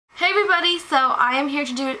so I am here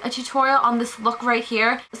to do a tutorial on this look right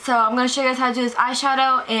here. So I'm going to show you guys how to do this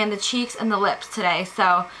eyeshadow and the cheeks and the lips today.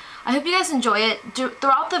 So I hope you guys enjoy it.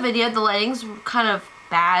 Throughout the video, the lighting's kind of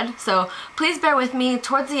bad, so please bear with me.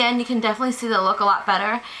 Towards the end, you can definitely see the look a lot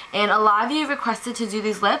better. And a lot of you requested to do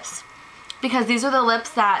these lips because these are the lips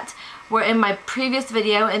that were in my previous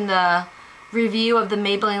video in the review of the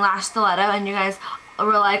Maybelline Lash Stiletto, and you guys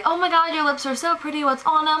were like, oh my god, your lips are so pretty, what's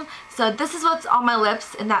on them? So this is what's on my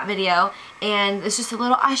lips in that video, and it's just a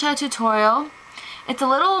little eyeshadow tutorial. It's a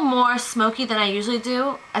little more smoky than I usually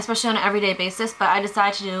do, especially on an everyday basis, but I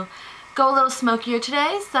decided to go a little smokier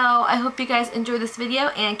today, so I hope you guys enjoy this video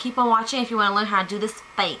and keep on watching if you want to learn how to do this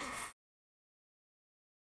face.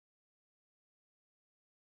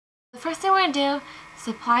 The first thing we're going to do is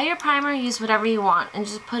apply your primer. Use whatever you want and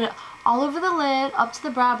just put it all over the lid, up to the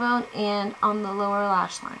brow bone, and on the lower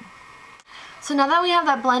lash line. So now that we have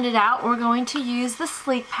that blended out, we're going to use the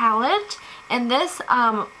Sleek palette, and this,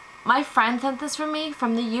 my friend sent this for me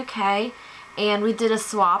from the UK, and we did a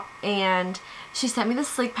swap, and she sent me the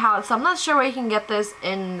Sleek palette, so I'm not sure where you can get this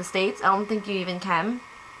in the States. I don't think you even can,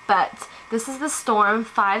 but this is the Storm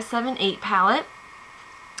 578 palette,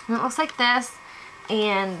 and it looks like this,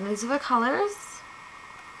 and these are the colors.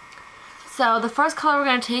 So the first color we're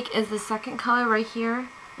going to take is the second color right here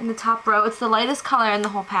in the top row. It's the lightest color in the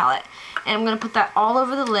whole palette. And I'm going to put that all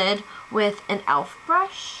over the lid with an e.l.f.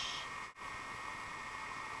 brush.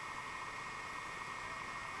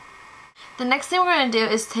 The next thing we're going to do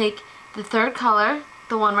is take the third color,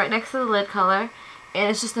 the one right next to the lid color, and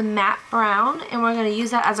it's just a matte brown, and we're going to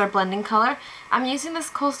use that as our blending color. I'm using this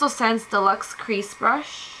Coastal Scents Deluxe Crease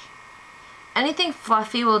Brush. Anything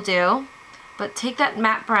fluffy will do, but take that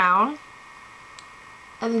matte brown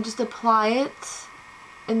and then just apply it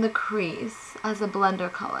in the crease as a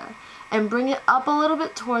blender color and bring it up a little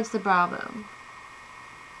bit towards the brow bone.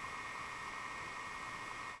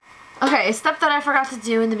 Okay, a step that I forgot to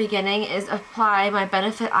do in the beginning is apply my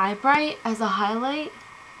Benefit Eye Bright as a highlight.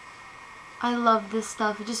 I love this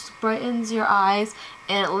stuff. It just brightens your eyes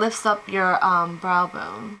and it lifts up your brow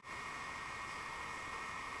bone.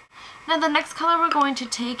 Now the next color we're going to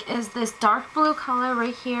take is this dark blue color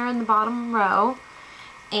right here in the bottom row.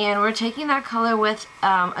 And we're taking that color with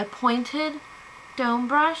a pointed dome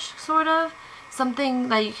brush, sort of. Something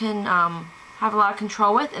that you can have a lot of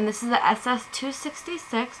control with. And this is the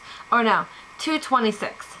SS266, or no,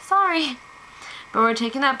 226. Sorry. But we're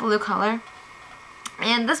taking that blue color.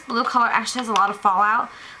 And this blue color actually has a lot of fallout.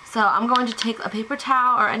 So I'm going to take a paper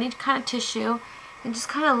towel or any kind of tissue and just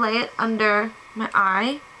kind of lay it under my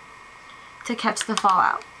eye to catch the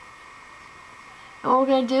fallout. And what we're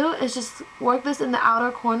going to do is just work this in the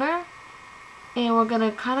outer corner, and we're going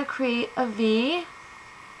to kind of create a V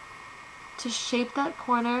to shape that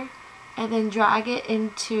corner and then drag it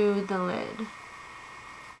into the lid.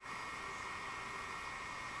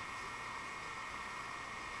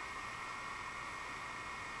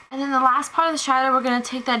 And then the last part of the shadow, we're going to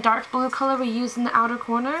take that dark blue color we used in the outer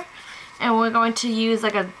corner, and we're going to use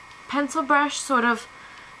like a pencil brush sort of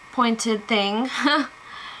pointed thing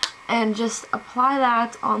and just apply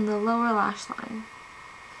that on the lower lash line.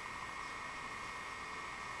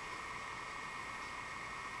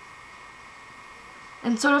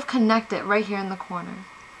 And sort of connect it right here in the corner.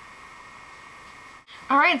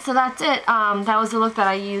 Alright, so that's it. That was the look that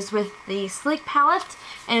I used with the Sleek palette,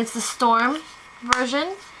 and it's the Storm version.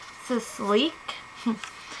 It's the Sleek. So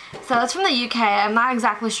that's from the UK. I'm not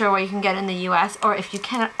exactly sure where you can get it in the US, or if you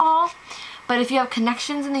can at all. But if you have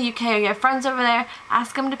connections in the UK or you have friends over there,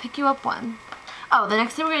 ask them to pick you up one. Oh, the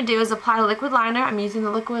next thing we're going to do is apply liquid liner. I'm using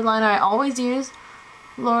the liquid liner I always use,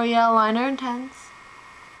 L'Oreal Liner Intense.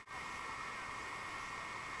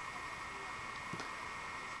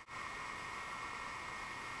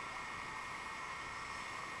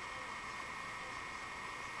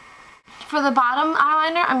 For the bottom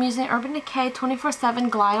eyeliner, I'm using Urban Decay 24/7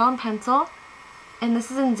 Glide On Pencil, and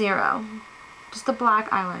this is in 0, just a black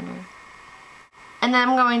eyeliner. And then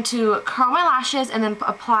I'm going to curl my lashes and then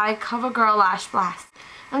apply CoverGirl Lash Blast.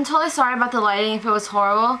 I'm totally sorry about the lighting if it was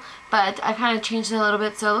horrible, but I kind of changed it a little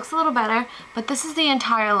bit so it looks a little better. But this is the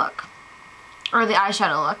entire look, or the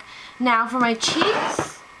eyeshadow look. Now for my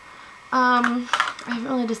cheeks, I haven't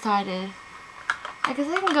really decided. I guess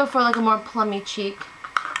I can go for like a more plummy cheek.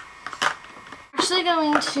 I'm actually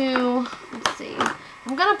going to, let's see,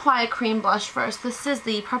 I'm going to apply a cream blush first. This is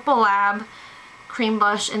the Purple Lab cream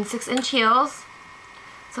blush in 6-inch heels.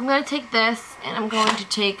 So I'm going to take this, and I'm going to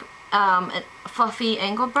take a fluffy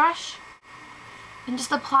angled brush and just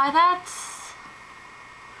apply that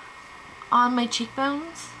on my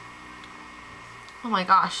cheekbones. Oh my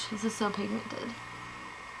gosh, this is so pigmented.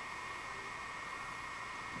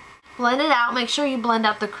 Blend it out. Make sure you blend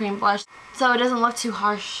out the cream blush so it doesn't look too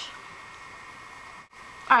harsh.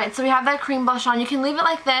 Alright, so we have that cream blush on. You can leave it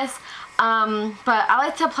like this, but I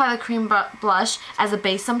like to apply the cream blush as a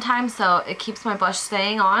base sometimes so it keeps my blush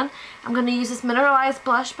staying on. I'm going to use this mineralized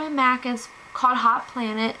blush by MAC. It's called Hot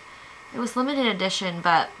Planet. It was limited edition,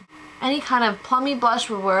 but any kind of plummy blush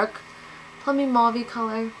would work. Plummy mauve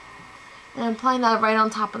color. And I'm applying that right on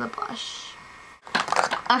top of the blush.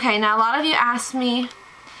 Okay, now a lot of you asked me,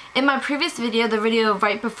 in my previous video, the video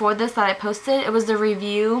right before this that I posted, it was the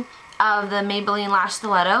review of the Maybelline Lash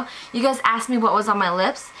Stiletto. You guys asked me what was on my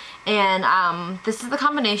lips, and this is the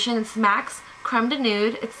combination. It's MAC's Creme de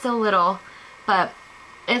Nude. It's so little, but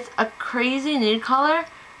it's a crazy nude color.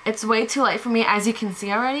 It's way too light for me, as you can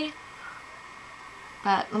see already.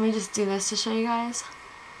 But let me just do this to show you guys.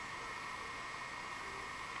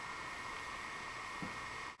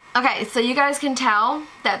 Okay, so you guys can tell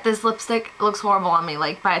that this lipstick looks horrible on me,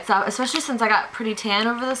 like by itself, especially since I got pretty tan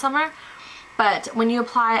over the summer. But when you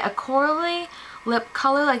apply a corally lip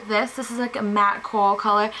color like this is like a matte coral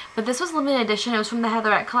color, but this was limited edition. It was from the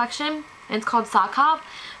Heatherette collection, and it's called Sock Hop.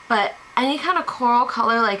 But any kind of coral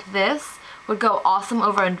color like this would go awesome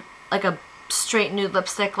over like a straight nude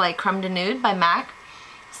lipstick like Creme de Nude by MAC.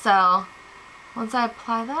 So once I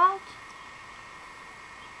apply that,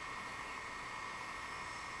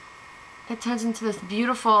 it turns into this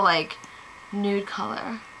beautiful like nude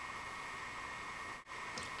color.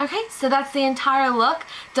 Okay, so that's the entire look.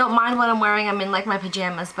 Don't mind what I'm wearing. I'm in like my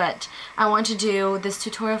pajamas, but I want to do this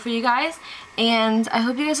tutorial for you guys, and I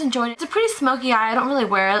hope you guys enjoyed it. It's a pretty smoky eye. I don't really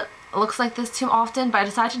wear looks like this too often, but I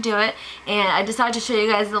decided to do it, and I decided to show you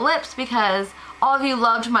guys the lips because all of you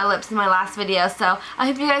loved my lips in my last video. So I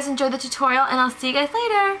hope you guys enjoyed the tutorial, and I'll see you guys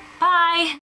later. Bye!